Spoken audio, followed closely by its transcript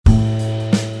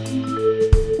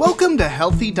Welcome to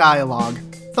Healthy Dialogue,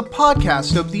 the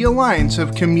podcast of the Alliance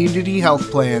of Community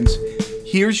Health Plans.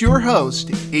 Here's your host,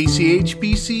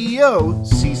 ACHP CEO,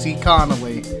 Cece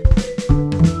Connolly.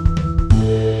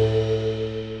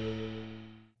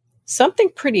 Something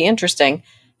pretty interesting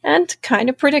and kind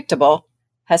of predictable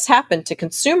has happened to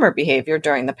consumer behavior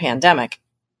during the pandemic.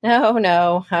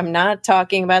 No, I'm not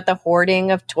talking about the hoarding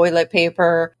of toilet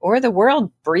paper or the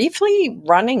world briefly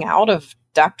running out of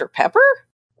Dr. Pepper.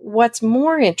 What's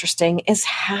more interesting is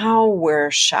how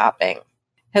we're shopping.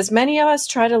 As many of us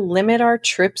try to limit our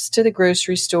trips to the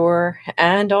grocery store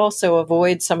and also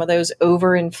avoid some of those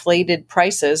overinflated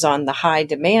prices on the high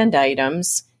demand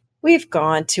items, we've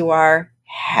gone to our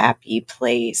happy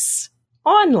place,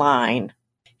 online.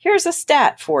 Here's a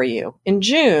stat for you. In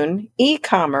June,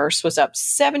 e-commerce was up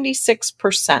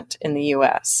 76% in the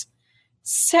U.S.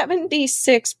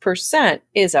 76%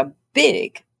 is a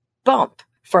big bump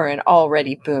for an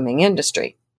already booming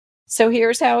industry. So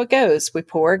here's how it goes. We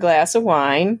pour a glass of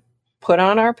wine, put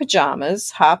on our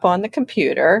pajamas, hop on the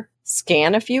computer,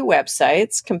 scan a few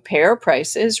websites, compare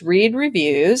prices, read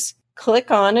reviews,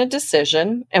 click on a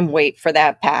decision, and wait for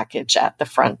that package at the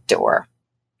front door.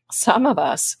 Some of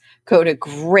us go to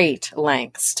great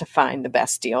lengths to find the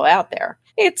best deal out there.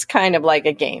 It's kind of like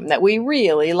a game that we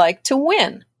really like to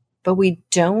win, but we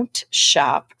don't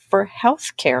shop for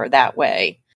healthcare that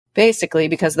way, basically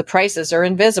because the prices are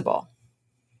invisible.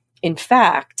 In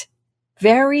fact,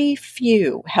 very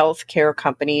few healthcare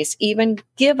companies even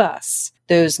give us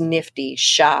those nifty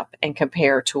shop and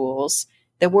compare tools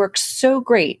that work so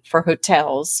great for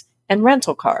hotels and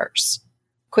rental cars.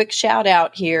 Quick shout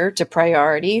out here to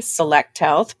Priority, Select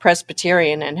Health,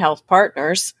 Presbyterian, and Health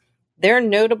Partners. They're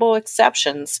notable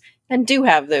exceptions and do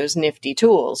have those nifty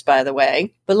tools, by the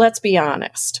way. But let's be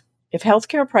honest. If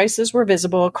healthcare prices were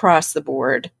visible across the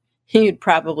board, you'd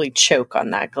probably choke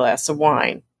on that glass of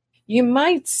wine. You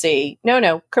might see,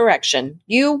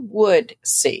 you would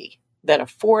see that a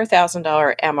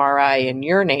 $4,000 MRI in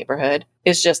your neighborhood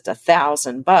is just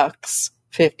 $1,000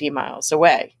 50 miles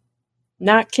away.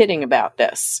 Not kidding about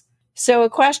this. So a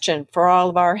question for all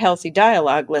of our Healthy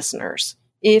Dialogue listeners.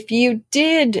 If you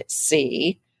did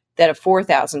see that a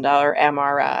 $4,000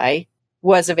 MRI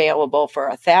was available for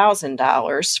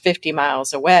 $1,000 50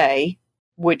 miles away,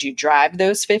 would you drive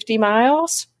those 50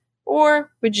 miles?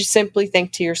 Or would you simply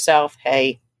think to yourself,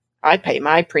 hey, I pay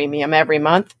my premium every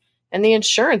month and the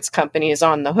insurance company is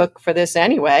on the hook for this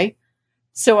anyway,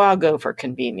 so I'll go for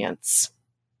convenience.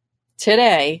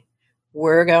 Today,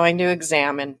 we're going to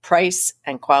examine price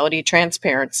and quality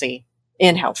transparency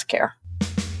in healthcare.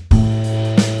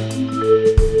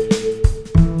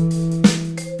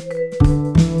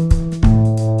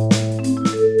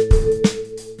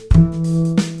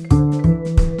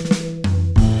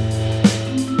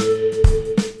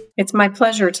 It's my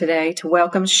pleasure today to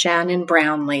welcome Shannon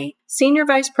Brownlee, Senior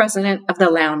Vice President of the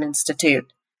Lown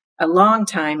Institute. A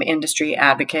longtime industry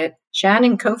advocate,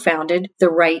 Shannon co-founded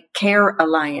the Right Care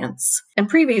Alliance and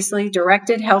previously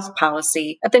directed health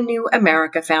policy at the New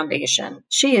America Foundation.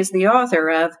 She is the author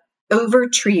of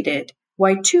Overtreated: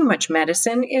 Why Too Much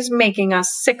Medicine is Making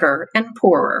Us Sicker and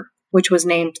Poorer, which was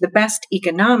named the best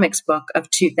economics book of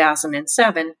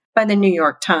 2007 by the New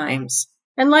York Times.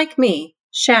 And like me,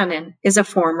 Shannon is a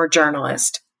former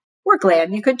journalist. We're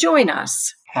glad you could join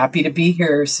us. Happy to be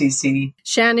here, Cece.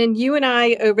 Shannon, you and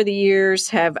I over the years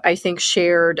have, I think,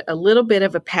 shared a little bit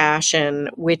of a passion,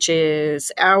 which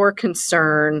is our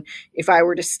concern. If I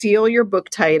were to steal your book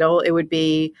title, it would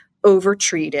be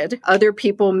Overtreated. Other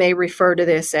people may refer to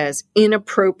this as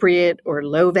inappropriate or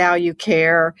low-value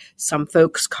care. Some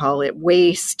folks call it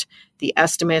waste. The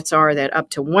estimates are that up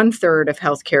to 1/3 of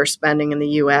healthcare spending in the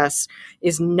U.S.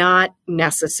 is not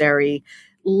necessary.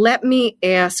 Let me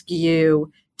ask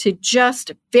you to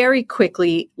just very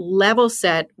quickly level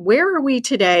set, where are we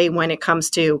today when it comes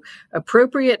to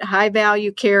appropriate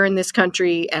high-value care in this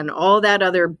country and all that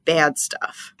other bad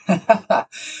stuff?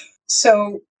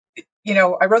 So,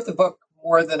 I wrote the book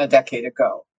more than a decade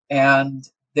ago, and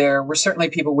there were certainly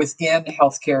people within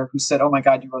healthcare who said, oh my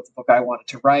God, you wrote the book I wanted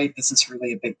to write. This is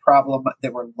really a big problem.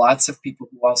 There were lots of people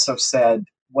who also said,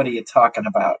 what are you talking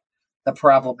about? The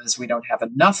problem is we don't have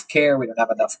enough care. We don't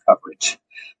have enough coverage.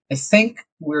 I think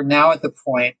we're now at the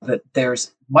point that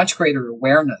there's much greater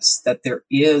awareness that there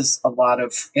is a lot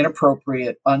of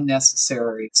inappropriate,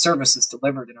 unnecessary services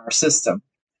delivered in our system.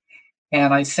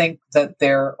 And I think that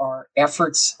there are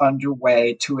efforts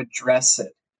underway to address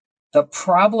it. The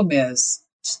problem is,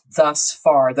 thus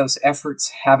far, those efforts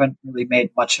haven't really made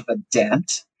much of a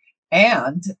dent.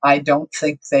 And I don't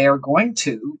think they are going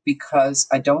to, because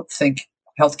I don't think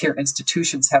healthcare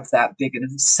institutions have that big an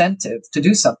incentive to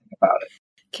do something about it.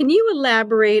 Can you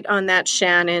elaborate on that,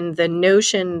 Shannon, the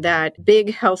notion that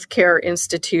big healthcare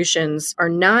institutions are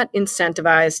not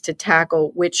incentivized to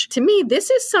tackle, which to me, this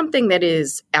is something that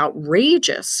is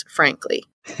outrageous, frankly.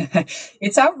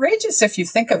 It's outrageous if you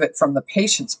think of it from the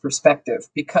patient's perspective,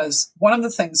 because one of the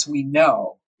things we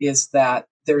know is that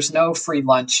there's no free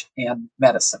lunch in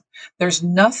medicine. There's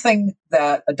nothing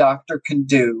that a doctor can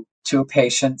do to a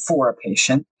patient for a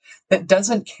patient that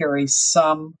doesn't carry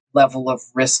some level of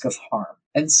risk of harm.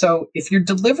 And so if you're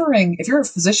a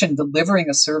physician delivering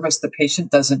a service the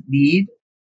patient doesn't need,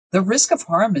 the risk of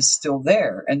harm is still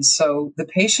there. And so the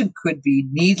patient could be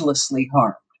needlessly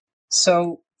harmed.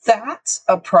 So that's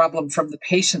a problem from the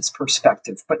patient's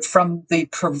perspective. But from the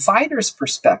provider's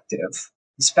perspective,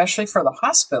 especially for the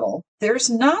hospital, there's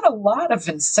not a lot of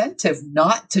incentive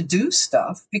not to do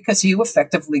stuff because you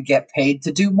effectively get paid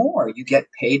to do more. You get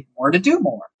paid more to do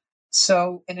more.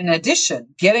 So, and in addition,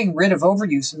 getting rid of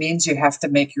overuse means you have to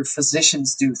make your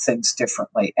physicians do things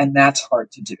differently, and that's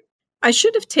hard to do. I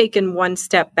should have taken one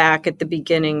step back at the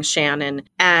beginning, Shannon,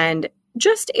 and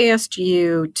just asked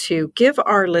you to give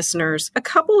our listeners a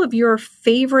couple of your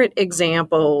favorite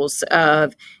examples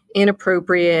of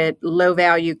inappropriate,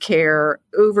 low-value care,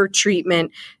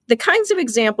 overtreatment, the kinds of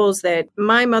examples that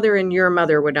my mother and your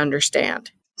mother would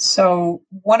understand. So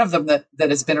one of them that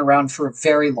has been around for a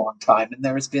very long time, and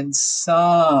there has been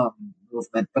some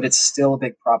movement, but it's still a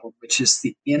big problem, which is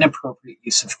the inappropriate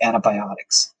use of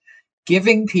antibiotics.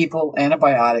 Giving people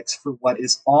antibiotics for what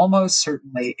is almost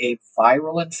certainly a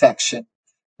viral infection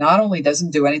not only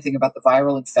doesn't do anything about the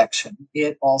viral infection,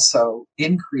 it also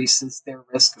increases their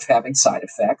risk of having side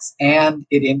effects, and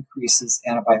it increases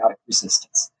antibiotic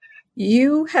resistance.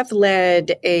 You have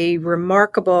led a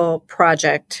remarkable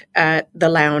project at the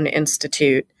Lown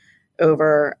Institute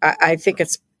over, I think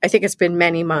it's been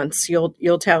many months.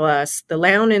 You'll tell us. The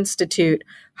Lown Institute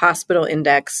Hospital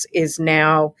Index is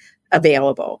now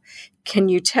available. Can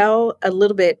you tell a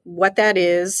little bit what that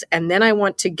is? And then I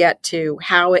want to get to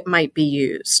how it might be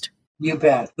used. You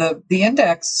bet. The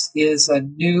index is a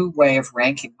new way of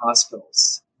ranking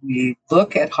hospitals. We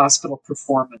look at hospital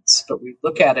performance, but we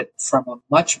look at it from a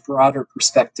much broader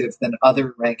perspective than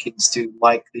other rankings do,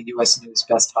 like the U.S. News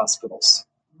Best Hospitals.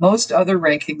 Most other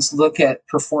rankings look at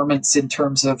performance in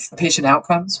terms of patient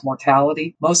outcomes,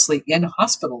 mortality, mostly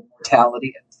in-hospital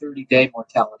mortality and 30-day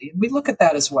mortality. And we look at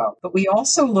that as well. But we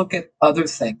also look at other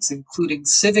things, including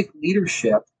civic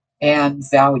leadership and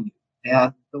value.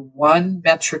 And the one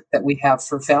metric that we have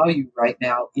for value right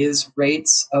now is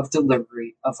rates of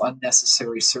delivery of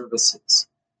unnecessary services.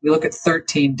 We look at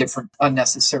 13 different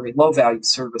unnecessary low-value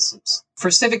services. For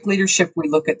civic leadership, we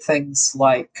look at things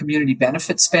like community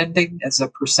benefit spending as a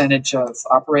percentage of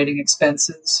operating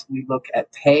expenses. We look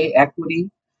at pay equity,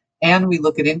 and we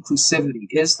look at inclusivity.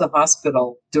 Is the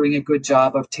hospital doing a good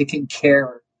job of taking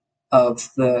care of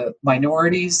the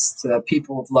minorities, the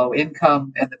people of low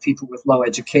income, and the people with low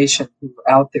education who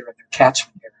are out there in their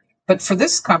catchment area? But for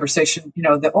this conversation,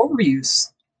 the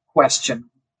overuse question,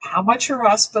 how much are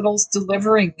hospitals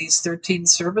delivering these 13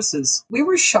 services? We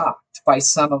were shocked by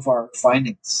some of our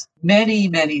findings. Many,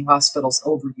 many hospitals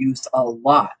overused a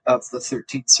lot of the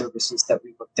 13 services that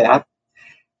we looked at.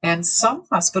 And some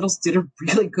hospitals did a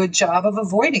really good job of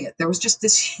avoiding it. There was just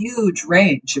this huge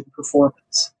range in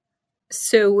performance.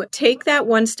 So take that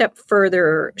one step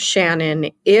further, Shannon.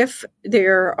 If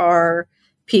there are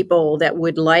people that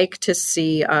would like to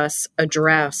see us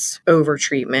address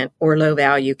overtreatment or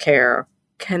low-value care,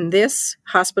 can this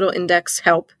hospital index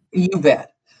help? You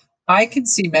bet. I can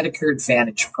see Medicare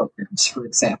Advantage programs, for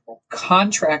example,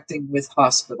 contracting with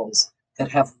hospitals that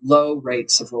have low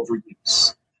rates of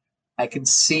overuse. I can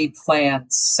see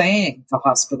plans saying to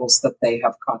hospitals that they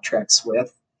have contracts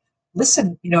with,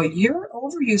 listen, your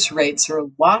overuse rates are a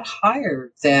lot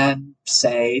higher than,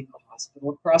 say, the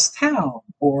hospital across town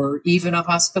or even a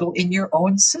hospital in your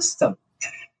own system.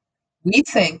 We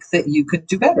think that you could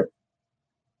do better.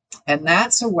 And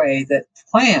that's a way that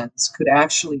plans could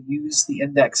actually use the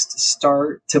index to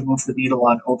start to move the needle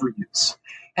on overuse.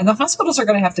 And the hospitals are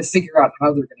going to have to figure out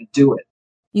how they're going to do it.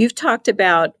 You've talked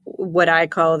about what I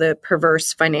call the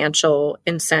perverse financial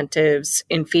incentives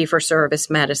in fee-for-service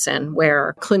medicine,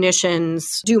 where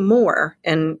clinicians do more.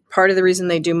 And part of the reason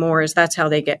they do more is that's how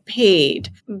they get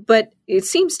paid. But it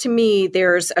seems to me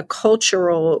there's a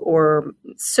cultural or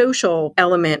social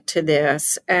element to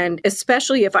this. And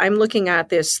especially if I'm looking at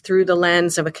this through the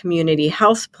lens of a community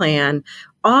health plan,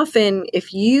 often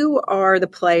if you are the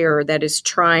player that is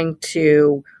trying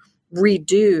to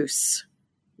reduce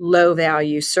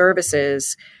low-value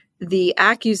services, the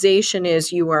accusation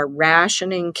is you are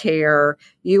rationing care,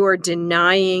 you are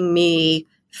denying me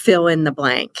fill in the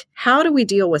blank. How do we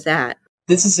deal with that?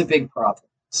 This is a big problem.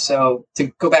 So to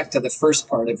go back to the first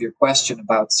part of your question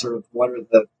about sort of what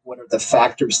are the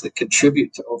factors that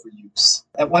contribute to overuse.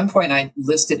 At one point, I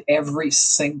listed every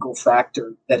single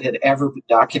factor that had ever been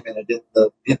documented in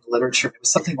the literature. It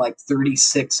was something like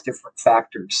 36 different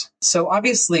factors. So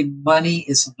obviously, money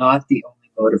is not the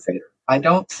only motivator. I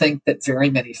don't think that very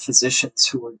many physicians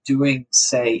who are doing,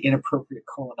 say, inappropriate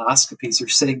colonoscopies are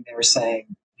sitting there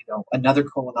saying, another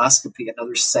colonoscopy,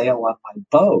 another sale on my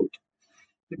boat.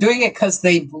 They're doing it because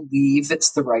they believe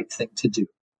it's the right thing to do.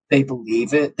 They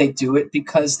believe it. They do it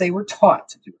because they were taught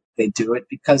to do it. They do it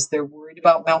because they're worried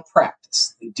about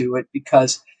malpractice. They do it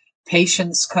because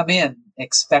patients come in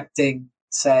expecting,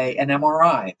 say, an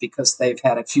MRI because they've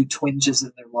had a few twinges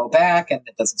in their low back and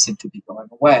it doesn't seem to be going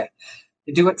away.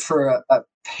 They do it for a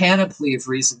panoply of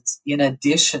reasons, in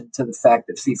addition to the fact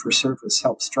that fee-for-service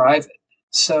helps drive it.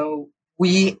 So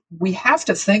we have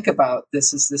to think about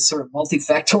this as this sort of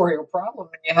multifactorial problem,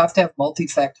 and you have to have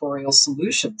multifactorial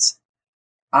solutions.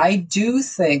 I do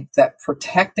think that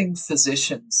protecting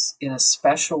physicians in a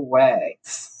special way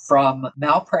from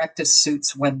malpractice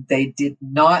suits when they did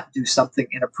not do something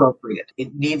inappropriate,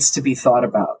 it needs to be thought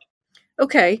about.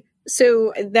 Okay.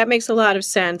 So that makes a lot of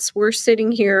sense. We're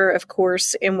sitting here, of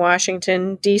course, in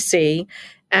Washington, D.C.,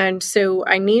 and so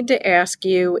I need to ask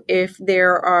you if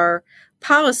there are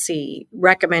policy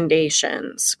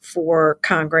recommendations for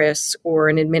Congress or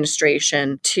an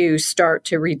administration to start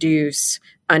to reduce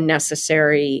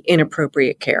unnecessary,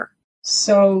 inappropriate care.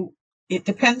 So it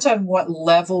depends on what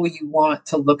level you want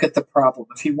to look at the problem.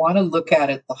 If you want to look at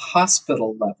it the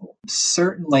hospital level,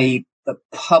 certainly the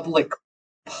public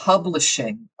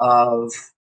publishing of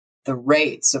the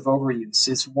rates of overuse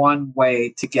is one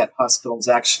way to get hospitals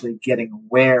actually getting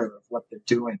aware of what they're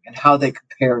doing and how they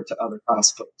compare to other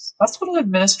hospitals. Hospital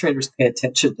administrators pay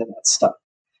attention to that stuff.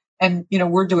 And,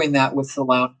 we're doing that with the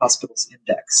Lown Hospitals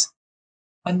Index.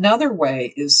 Another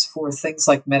way is for things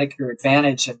like Medicare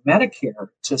Advantage and Medicare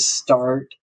to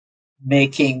start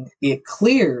making it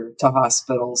clear to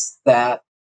hospitals that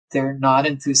they're not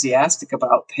enthusiastic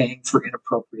about paying for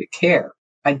inappropriate care.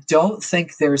 I don't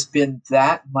think there's been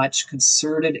that much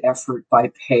concerted effort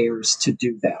by payers to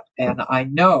do that. And I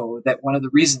know that one of the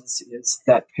reasons is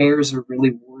that payers are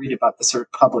really worried about the sort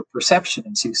of public perception,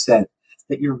 as you said,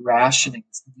 that you're rationing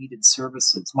needed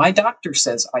services. My doctor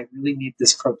says I really need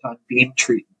this proton beam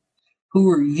treatment.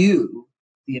 Who are you,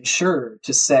 the insurer,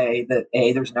 to say that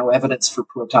A, there's no evidence for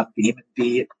proton beam, and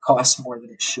B, it costs more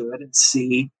than it should, and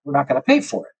C, we're not going to pay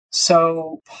for it.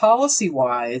 So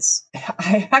policy-wise,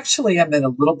 I actually am in a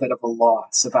little bit of a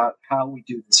loss about how we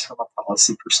do this from a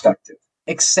policy perspective,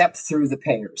 except through the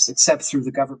payers, except through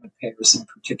the government payers in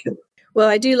particular. Well,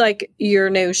 I do like your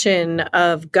notion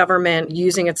of government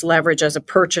using its leverage as a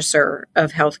purchaser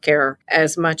of healthcare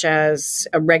as much as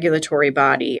a regulatory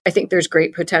body. I think there's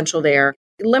great potential there.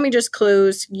 Let me just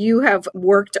close. You have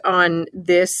worked on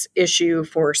this issue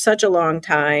for such a long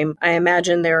time. I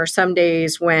imagine there are some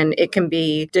days when it can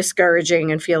be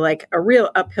discouraging and feel like a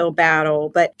real uphill battle.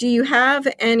 But do you have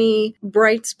any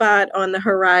bright spot on the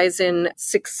horizon,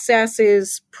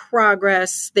 successes,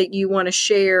 progress that you want to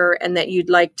share and that you'd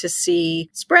like to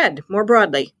see spread more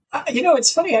broadly?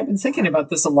 It's funny. I've been thinking about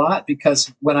this a lot because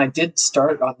when I did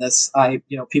start on this,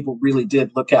 people really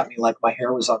did look at me like my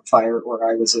hair was on fire or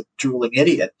I was a drooling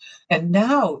idiot. And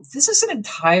now this is an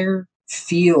entire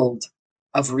field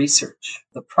of research.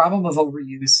 The problem of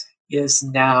overuse is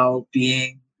now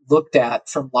being looked at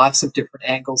from lots of different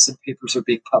angles, and papers are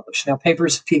being published. Now,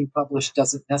 papers being published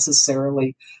doesn't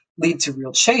necessarily lead to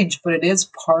real change, but it is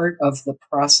part of the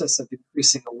process of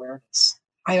increasing awareness.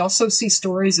 I also see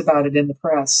stories about it in the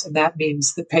press, and that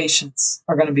means that patients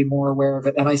are going to be more aware of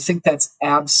it. And I think that's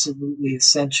absolutely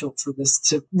essential for this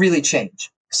to really change.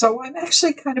 So I'm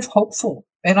actually kind of hopeful.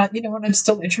 And I'm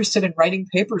still interested in writing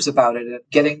papers about it and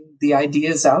getting the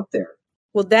ideas out there.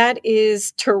 Well, that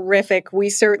is terrific. We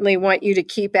certainly want you to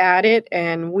keep at it.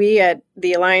 And we at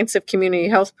the Alliance of Community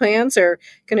Health Plans are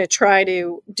going to try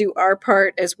to do our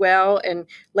part as well. And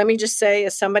let me just say,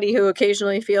 as somebody who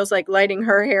occasionally feels like lighting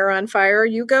her hair on fire,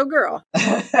 you go, girl.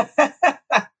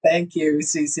 Thank you,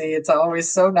 Cece. It's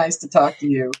always so nice to talk to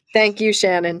you. Thank you,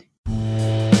 Shannon.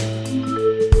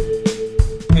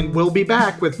 And we'll be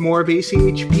back with more of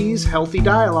ACHP's Healthy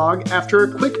Dialogue after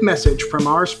a quick message from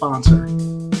our sponsor.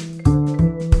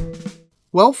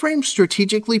 WellFrame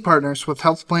strategically partners with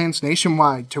health plans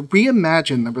nationwide to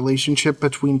reimagine the relationship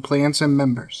between plans and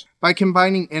members. By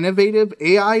combining innovative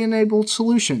AI-enabled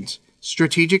solutions,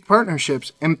 strategic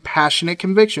partnerships, and passionate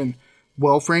conviction,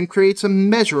 WellFrame creates a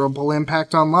measurable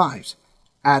impact on lives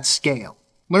at scale.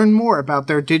 Learn more about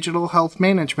their digital health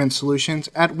management solutions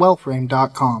at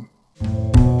wellframe.com.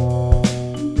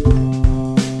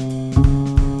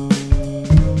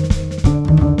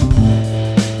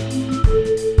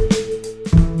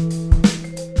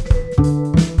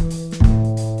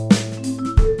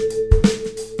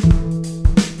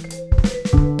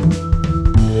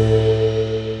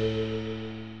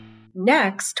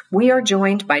 Next, we are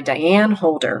joined by Diane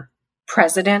Holder,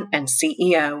 President and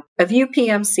CEO of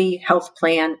UPMC Health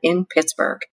Plan in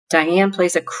Pittsburgh. Diane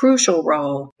plays a crucial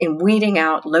role in weeding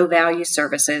out low-value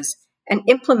services and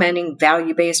implementing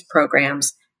value-based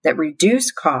programs that reduce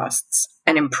costs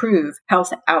and improve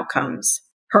health outcomes.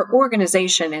 Her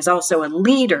organization is also a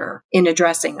leader in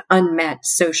addressing unmet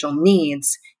social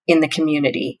needs in the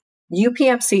community.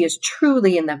 UPMC is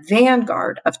truly in the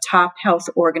vanguard of top health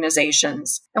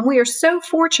organizations, and we are so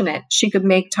fortunate she could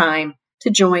make time to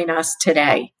join us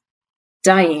today.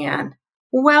 Diane,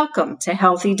 welcome to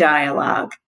Healthy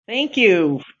Dialogue. Thank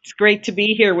you. It's great to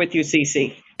be here with you,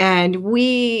 Cece. And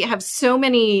we have so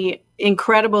many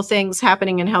incredible things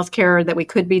happening in healthcare that we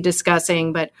could be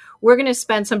discussing, but we're going to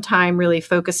spend some time really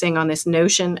focusing on this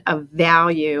notion of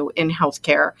value in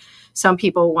healthcare. Some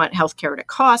people want healthcare to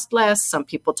cost less. Some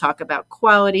people talk about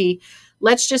quality.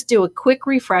 Let's just do a quick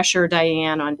refresher,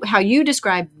 Diane, on how you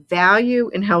describe value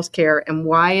in healthcare and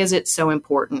why is it so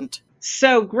important?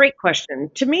 So, great question.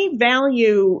 To me,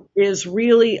 value is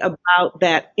really about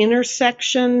that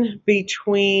intersection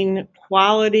between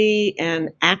quality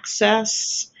and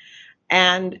access.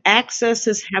 And access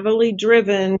is heavily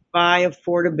driven by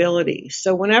affordability.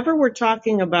 So whenever we're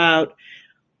talking about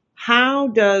how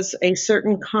does a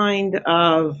certain kind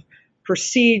of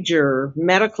procedure,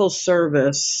 medical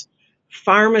service,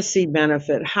 pharmacy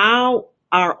benefit, how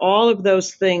are all of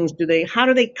those things, how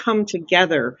do they come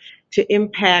together to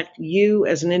impact you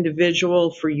as an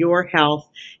individual for your health?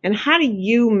 And how do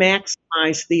you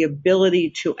maximize the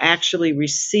ability to actually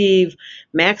receive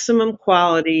maximum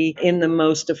quality in the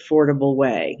most affordable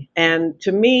way? And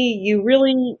to me, you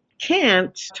really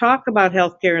can't talk about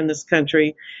healthcare in this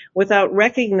country without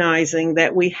recognizing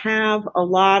that we have a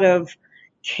lot of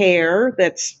care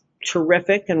that's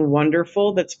terrific and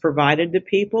wonderful that's provided to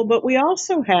people, but we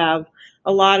also have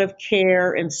a lot of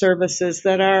care and services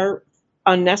that are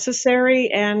unnecessary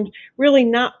and really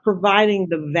not providing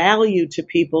the value to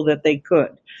people that they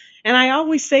could. And I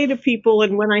always say to people,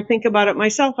 and when I think about it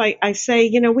myself, I say,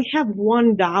 we have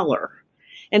 $1.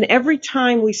 And every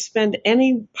time we spend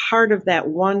any part of that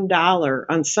 $1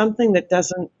 on something that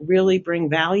doesn't really bring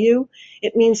value,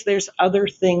 it means there's other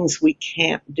things we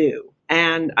can't do.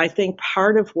 And I think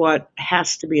part of what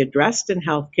has to be addressed in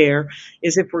healthcare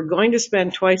is if we're going to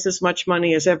spend twice as much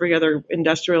money as every other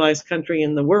industrialized country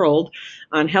in the world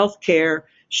on healthcare,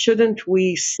 shouldn't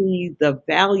we see the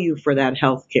value for that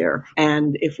healthcare?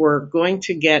 And if we're going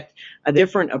to get a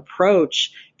different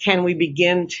approach, can we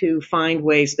begin to find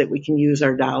ways that we can use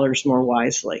our dollars more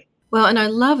wisely? Well, and I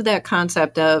love that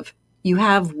concept of you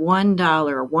have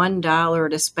 $1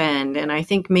 to spend. And I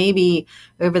think maybe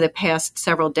over the past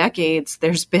several decades,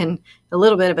 there's been a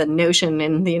little bit of a notion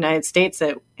in the United States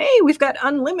that, hey, we've got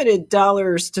unlimited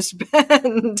dollars to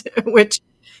spend, which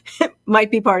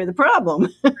might be part of the problem.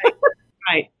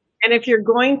 Right. And if you're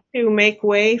going to make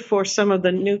way for some of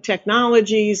the new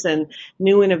technologies and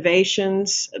new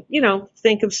innovations,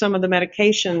 think of some of the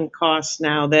medication costs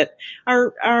now that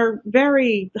are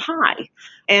very high.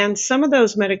 And some of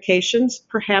those medications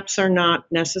perhaps are not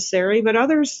necessary, but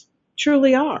others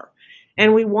truly are.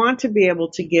 And we want to be able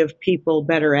to give people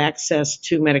better access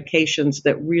to medications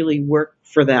that really work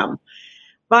for them.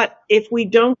 But if we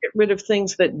don't get rid of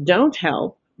things that don't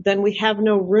help, then we have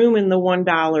no room in the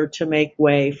 $1 to make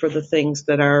way for the things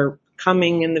that are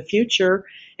coming in the future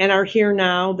and are here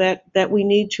now that we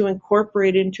need to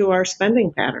incorporate into our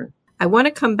spending pattern. I want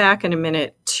to come back in a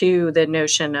minute to the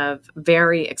notion of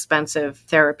very expensive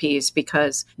therapies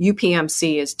because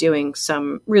UPMC is doing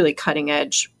some really cutting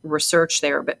edge research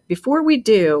there. But before we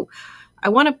do, I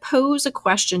want to pose a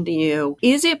question to you.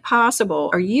 Is it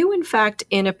possible, are you in fact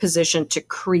in a position to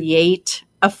create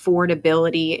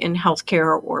affordability in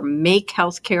healthcare or make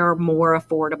healthcare more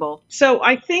affordable? So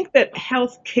I think that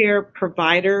healthcare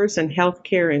providers and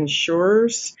healthcare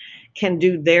insurers can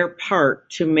do their part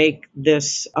to make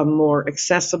this a more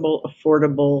accessible,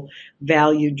 affordable,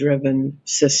 value-driven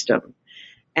system.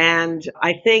 And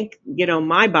I think,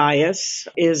 my bias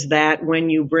is that when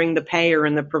you bring the payer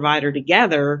and the provider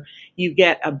together, you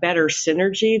get a better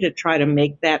synergy to try to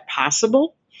make that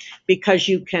possible because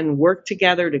you can work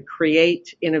together to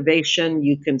create innovation.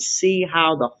 You can see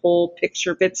how the whole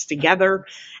picture fits together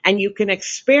and you can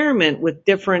experiment with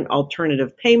different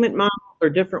alternative payment models or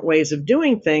different ways of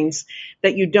doing things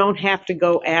that you don't have to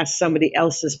go ask somebody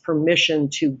else's permission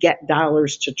to get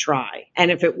dollars to try.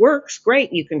 And if it works,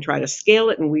 great, you can try to scale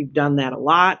it, and we've done that a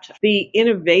lot. The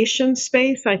innovation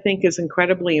space, I think, is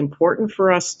incredibly important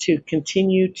for us to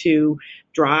continue to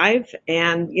drive.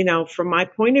 And, from my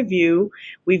point of view,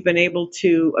 we've been able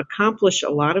to accomplish a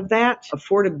lot of that.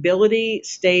 Affordability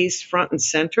stays front and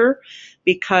center,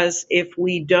 because if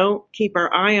we don't keep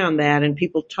our eye on that, and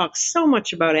people talk so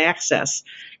much about access,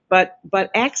 but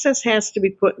access has to be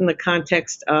put in the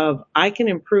context of, I can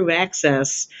improve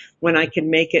access when I can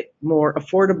make it more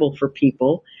affordable for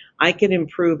people. I can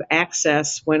improve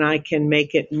access when I can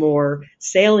make it more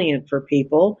salient for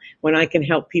people, when I can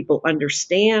help people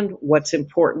understand what's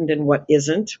important and what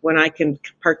isn't, when I can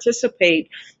participate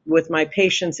with my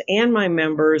patients and my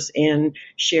members in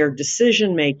shared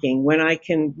decision making, when I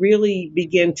can really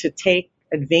begin to take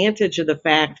advantage of the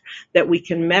fact that we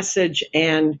can message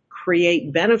and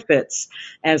create benefits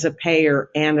as a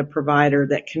payer and a provider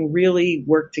that can really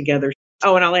work together.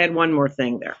 Oh, and I'll add one more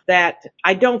thing there, that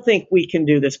I don't think we can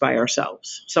do this by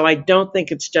ourselves. So I don't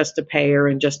think it's just a payer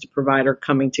and just a provider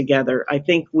coming together. I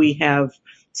think we have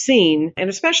seen, and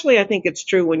especially I think it's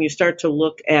true when you start to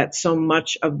look at so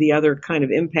much of the other kind of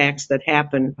impacts that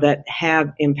happen that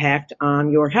have impact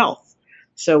on your health.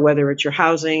 So whether it's your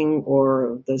housing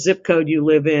or the zip code you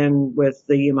live in, with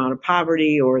the amount of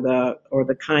poverty or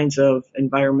the kinds of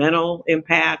environmental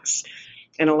impacts,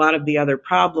 and a lot of the other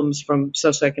problems from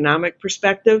socioeconomic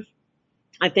perspective,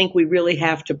 I think we really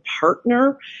have to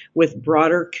partner with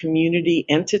broader community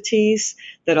entities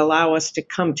that allow us to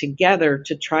come together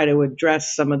to try to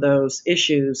address some of those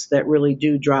issues that really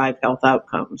do drive health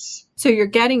outcomes. So you're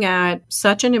getting at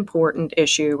such an important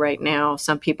issue right now.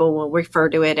 Some people will refer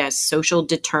to it as social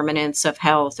determinants of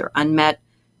health or unmet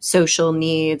social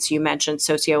needs. You mentioned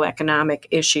socioeconomic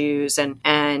issues.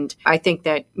 And I think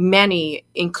that many,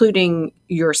 including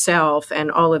yourself and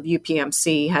all of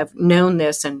UPMC, have known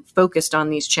this and focused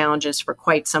on these challenges for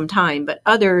quite some time. But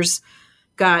others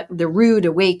got the rude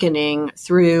awakening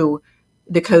through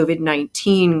the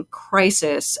COVID-19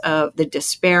 crisis of the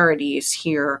disparities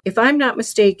here. If I'm not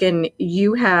mistaken,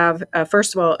 you have,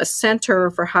 first of all, a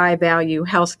Center for High Value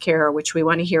Healthcare, which we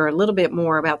want to hear a little bit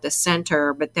more about the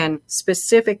center, but then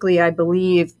specifically, I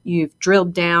believe you've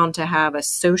drilled down to have a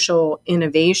social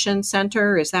innovation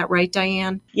center. Is that right,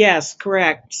 Diane? Yes,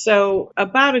 correct. So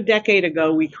about a decade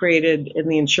ago, we created in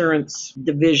the insurance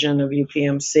division of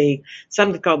UPMC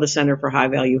something called the Center for High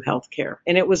Value Healthcare.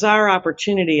 And it was our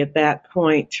opportunity at that point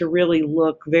to really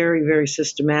look very, very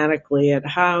systematically at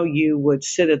how you would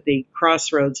sit at the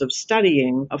crossroads of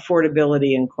studying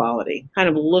affordability and quality, kind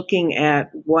of looking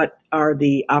at what are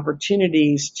the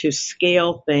opportunities to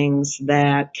scale things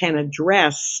that can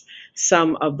address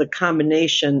some of the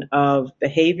combination of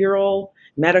behavioral,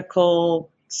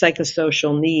 medical,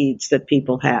 psychosocial needs that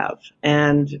people have.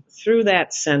 And through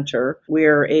that center,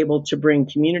 we're able to bring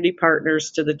community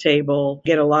partners to the table,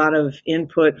 get a lot of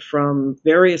input from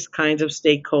various kinds of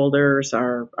stakeholders,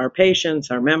 our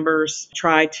patients, our members,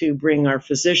 try to bring our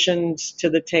physicians to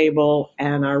the table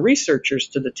and our researchers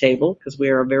to the table, because we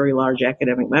are a very large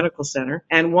academic medical center.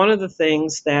 And one of the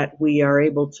things that we are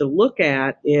able to look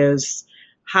at is,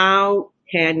 how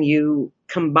can you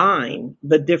combine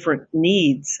the different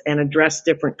needs and address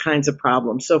different kinds of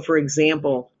problems? So, for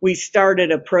example, we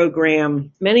started a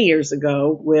program many years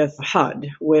ago with HUD,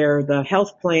 where the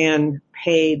health plan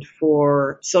paid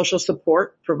for social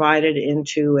support provided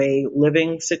into a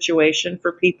living situation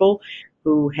for people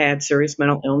who had serious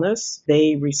mental illness.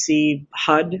 They received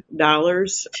HUD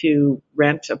dollars to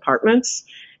rent apartments,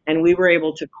 and we were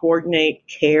able to coordinate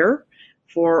care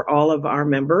for all of our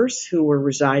members who were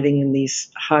residing in these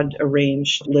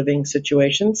HUD-arranged living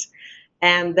situations.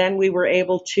 And then we were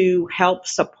able to help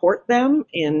support them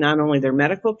in not only their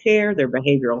medical care, their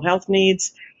behavioral health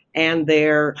needs, and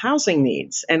their housing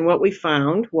needs. And what we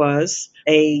found was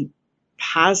a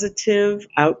positive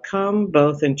outcome,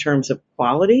 both in terms of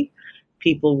quality.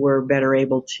 People were better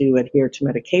able to adhere to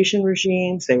medication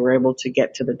regimes. They were able to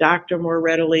get to the doctor more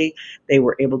readily. They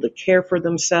were able to care for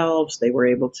themselves. They were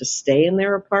able to stay in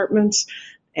their apartments.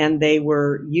 And they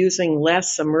were using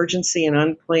less emergency and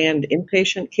unplanned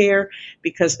inpatient care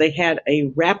because they had a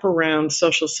wraparound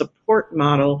social support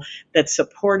model that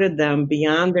supported them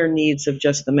beyond their needs of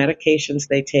just the medications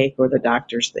they take or the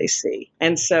doctors they see.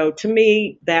 And so to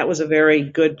me, that was a very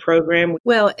good program.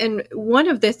 Well, and one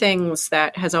of the things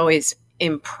that has always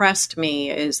impressed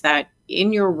me is that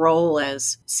in your role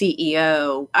as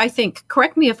CEO, I think,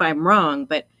 correct me if I'm wrong,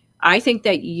 but I think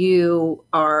that you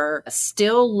are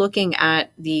still looking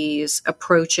at these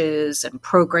approaches and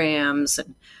programs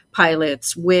and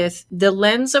pilots with the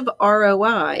lens of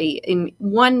ROI in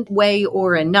one way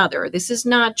or another. This is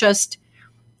not just,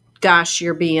 gosh,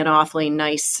 you're being awfully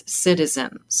nice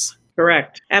citizens.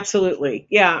 Correct. Absolutely.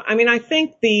 Yeah. I mean, I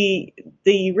think the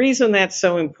reason that's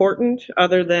so important,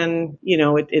 other than,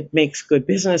 it makes good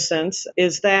business sense,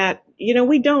 is that,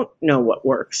 we don't know what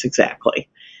works exactly.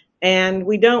 And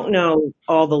we don't know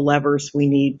all the levers we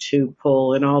need to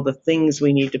pull and all the things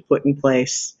we need to put in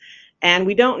place. And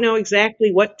we don't know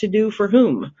exactly what to do for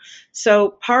whom. So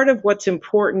part of what's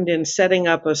important in setting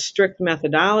up a strict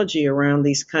methodology around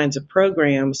these kinds of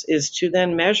programs is to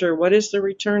then measure what is the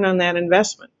return on that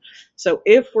investment. So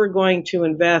if we're going to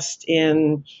invest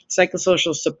in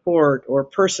psychosocial support or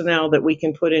personnel that we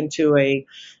can put into a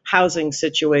housing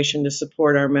situation to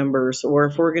support our members, or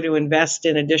if we're going to invest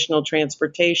in additional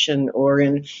transportation or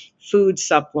in food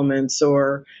supplements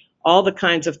or all the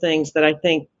kinds of things that I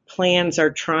think plans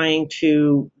are trying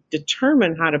to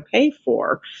determine how to pay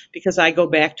for, because I go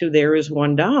back to there is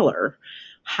 $1.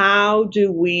 How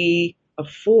do we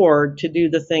afford to do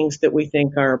the things that we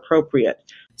think are appropriate?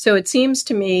 So it seems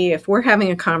to me if we're having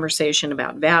a conversation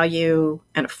about value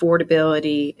and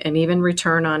affordability and even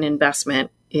return on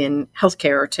investment in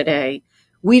healthcare today,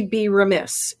 we'd be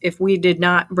remiss if we did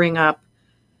not bring up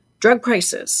drug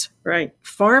prices. Right.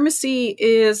 Pharmacy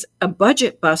is a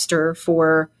budget buster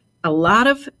for a lot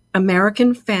of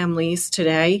American families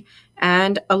today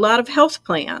and a lot of health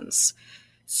plans.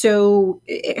 So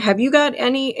have you got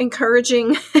any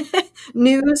encouraging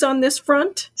news on this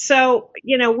front? So,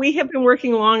 we have been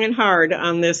working long and hard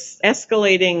on this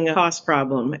escalating cost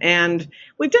problem, and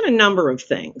we've done a number of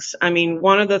things. I mean,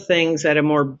 one of the things at a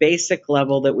more basic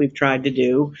level that we've tried to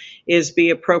do is be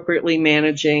appropriately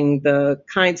managing the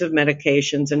kinds of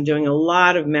medications and doing a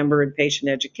lot of member and patient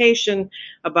education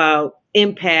about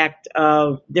impact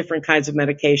of different kinds of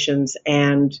medications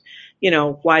and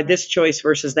why this choice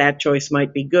versus that choice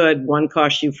might be good. One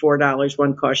costs you $4,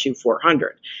 one costs you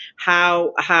 $400.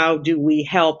 How do we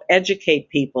help educate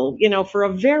people? For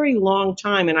a very long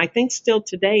time, and I think still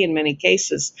today in many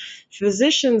cases,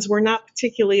 physicians were not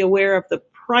particularly aware of the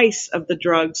price of the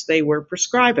drugs they were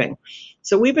prescribing.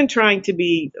 So we've been trying to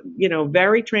be,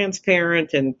 very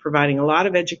transparent and providing a lot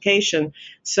of education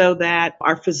so that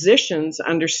our physicians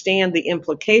understand the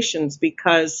implications,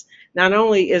 because not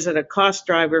only is it a cost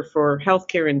driver for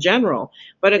healthcare in general,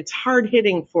 but it's hard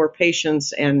hitting for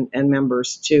patients and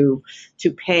members to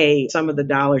pay some of the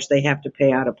dollars they have to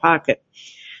pay out of pocket.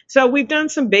 So we've done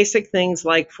some basic things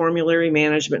like formulary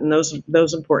management and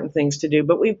those important things to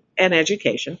do, and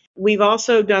education. We've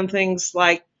also done things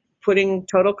like putting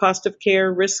total cost of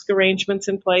care risk arrangements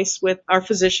in place with our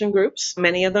physician groups,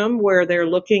 many of them where they're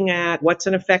looking at what's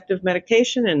an effective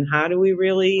medication and how do we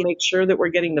really make sure that we're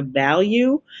getting the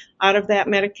value out of that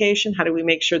medication? How do we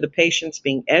make sure the patient's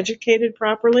being educated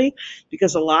properly?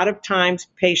 Because a lot of times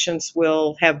patients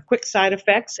will have quick side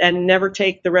effects and never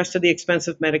take the rest of the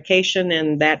expensive medication,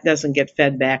 and that doesn't get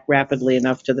fed back rapidly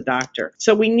enough to the doctor.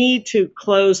 So we need to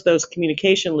close those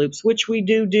communication loops, which we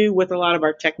do with a lot of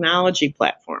our technology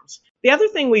platforms. The other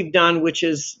thing we've done, which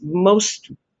is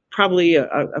probably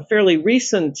a fairly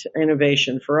recent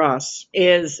innovation for us,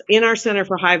 is in our Center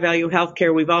for High Value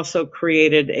Healthcare, we've also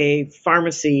created a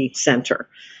pharmacy center.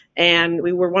 And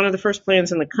we were one of the first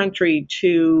plans in the country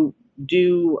to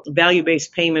do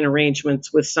value-based payment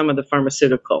arrangements with some of the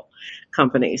pharmaceutical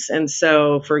companies. And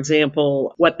so, for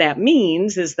example, what that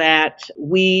means is that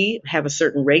we have a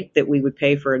certain rate that we would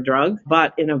pay for a drug,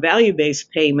 but in a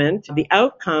value-based payment, the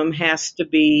outcome has to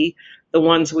be the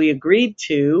ones we agreed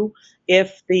to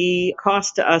if the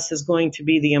cost to us is going to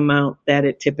be the amount that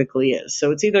it typically is.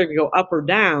 So it's either going to go up or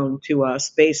down to us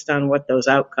based on what those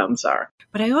outcomes are.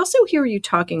 But I also hear you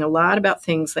talking a lot about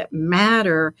things that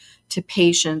matter to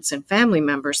patients and family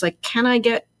members, like, can I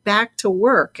get back to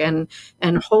work and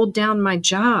hold down my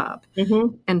job?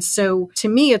 Mm-hmm. And so to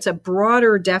me, it's a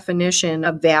broader definition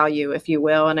of value, if you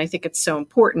will. And I think it's so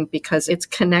important because it's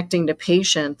connecting to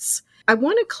patients. I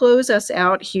want to close us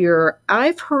out here.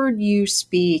 I've heard you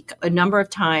speak a number of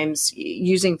times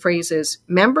using phrases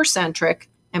member-centric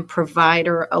and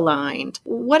provider-aligned.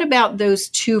 What about those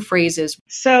two phrases?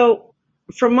 So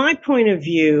from my point of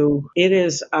view, it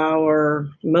is our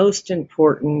most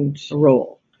important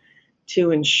role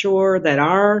to ensure that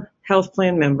our health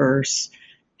plan members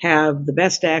have the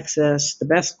best access, the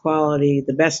best quality,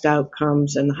 the best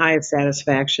outcomes, and the highest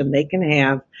satisfaction they can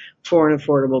have for an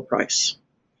affordable price.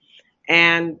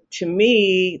 And to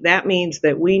me, that means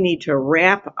that we need to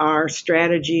wrap our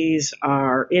strategies,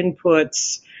 our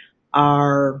inputs,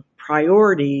 our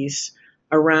priorities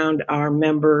around our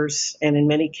members, and in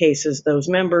many cases, those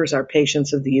members are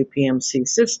patients of the UPMC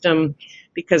system,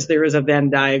 because there is a Venn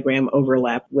diagram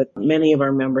overlap with many of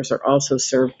our members are also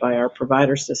served by our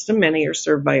provider system. Many are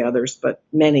served by others, but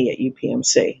many at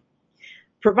UPMC.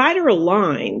 Provider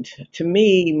aligned to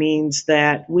me means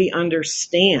that we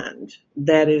understand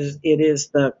that it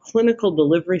is the clinical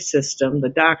delivery system, the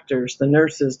doctors, the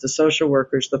nurses, the social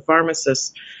workers, the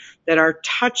pharmacists that are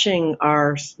touching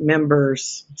our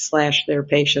members / their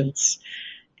patients,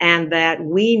 and that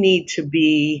we need to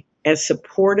be as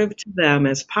supportive to them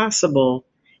as possible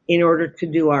in order to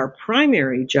do our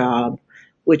primary job,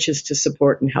 which is to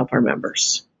support and help our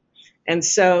members. And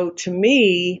so to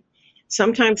me,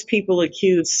 sometimes people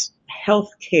accuse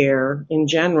healthcare in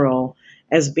general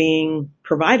as being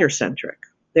provider-centric.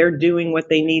 They're doing what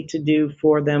they need to do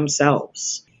for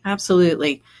themselves.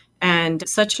 Absolutely. And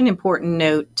such an important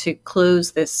note to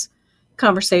close this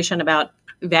conversation about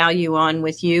value on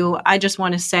with you. I just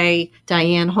want to say,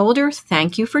 Diane Holder,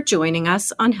 thank you for joining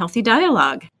us on Healthy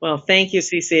Dialogue. Well, thank you,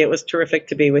 Cece. It was terrific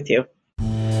to be with you.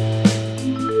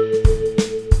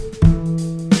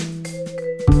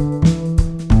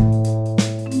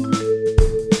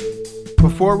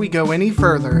 Before we go any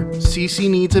further, Cece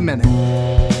needs a minute.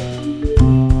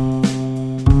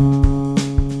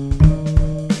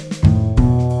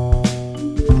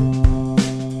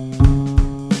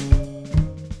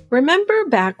 Remember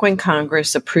back when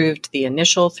Congress approved the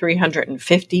initial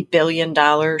 $350 billion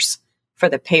for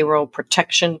the Payroll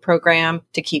Protection Program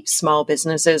to keep small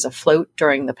businesses afloat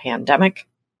during the pandemic?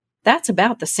 That's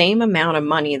about the same amount of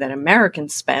money that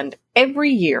Americans spend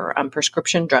every year on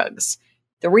prescription drugs.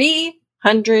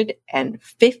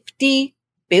 $350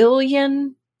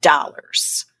 billion.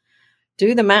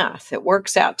 Do the math. It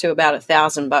works out to about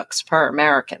 $1,000 per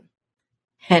American.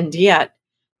 And yet,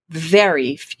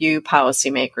 very few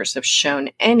policymakers have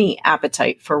shown any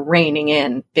appetite for reining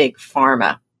in big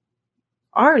pharma.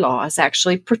 Our laws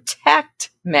actually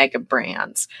protect mega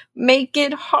brands, make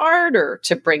it harder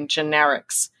to bring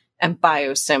generics and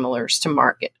biosimilars to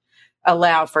market,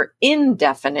 allow for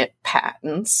indefinite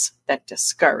patents that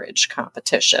discourage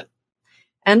competition.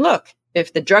 And look,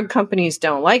 if the drug companies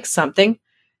don't like something,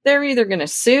 they're either going to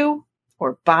sue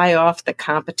or buy off the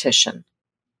competition.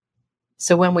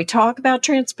 So when we talk about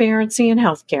transparency in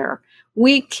healthcare,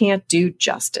 we can't do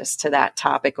justice to that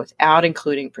topic without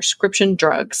including prescription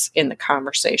drugs in the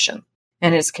conversation.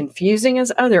 And as confusing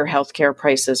as other healthcare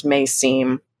prices may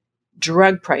seem,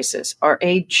 drug prices are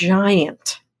a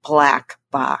giant black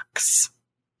box.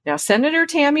 Now, Senator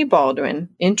Tammy Baldwin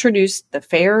introduced the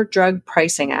Fair Drug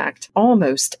Pricing Act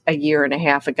almost a year and a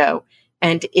half ago,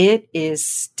 and it is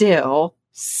still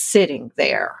sitting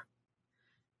there.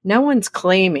 No one's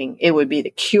claiming it would be the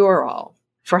cure-all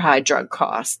for high drug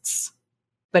costs,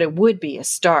 but it would be a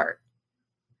start.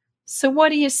 So what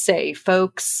do you say,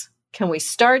 folks? Can we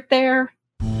start there?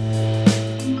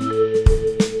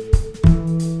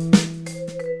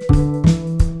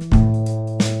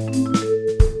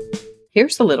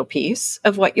 Here's a little piece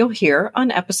of what you'll hear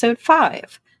on episode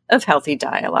 5 of Healthy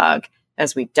Dialogue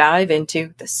as we dive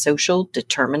into the social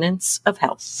determinants of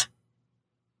health.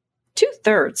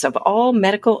 2/3 of all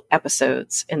medical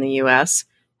episodes in the U.S.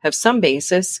 have some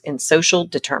basis in social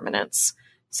determinants,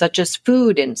 such as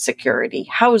food insecurity,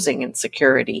 housing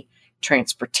insecurity,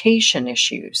 transportation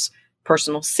issues,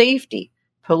 personal safety,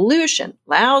 pollution,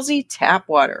 lousy tap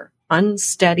water,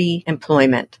 unsteady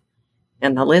employment,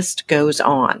 and the list goes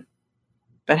on.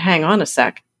 But hang on a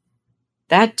sec.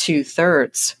 That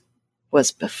 2/3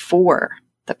 was before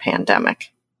the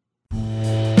pandemic.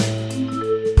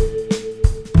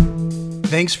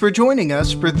 Thanks for joining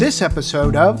us for this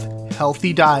episode of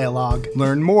Healthy Dialogue.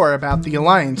 Learn more about the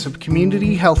Alliance of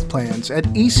Community Health Plans at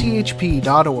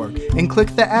achp.org and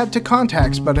click the Add to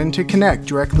Contacts button to connect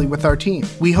directly with our team.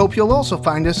 We hope you'll also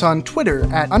find us on Twitter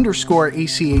at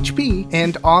 _ACHP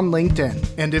and on LinkedIn.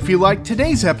 And if you liked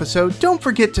today's episode, don't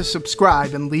forget to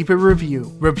subscribe and leave a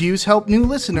review. Reviews help new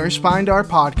listeners find our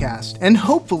podcast and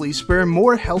hopefully spur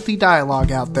more healthy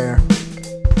dialogue out there.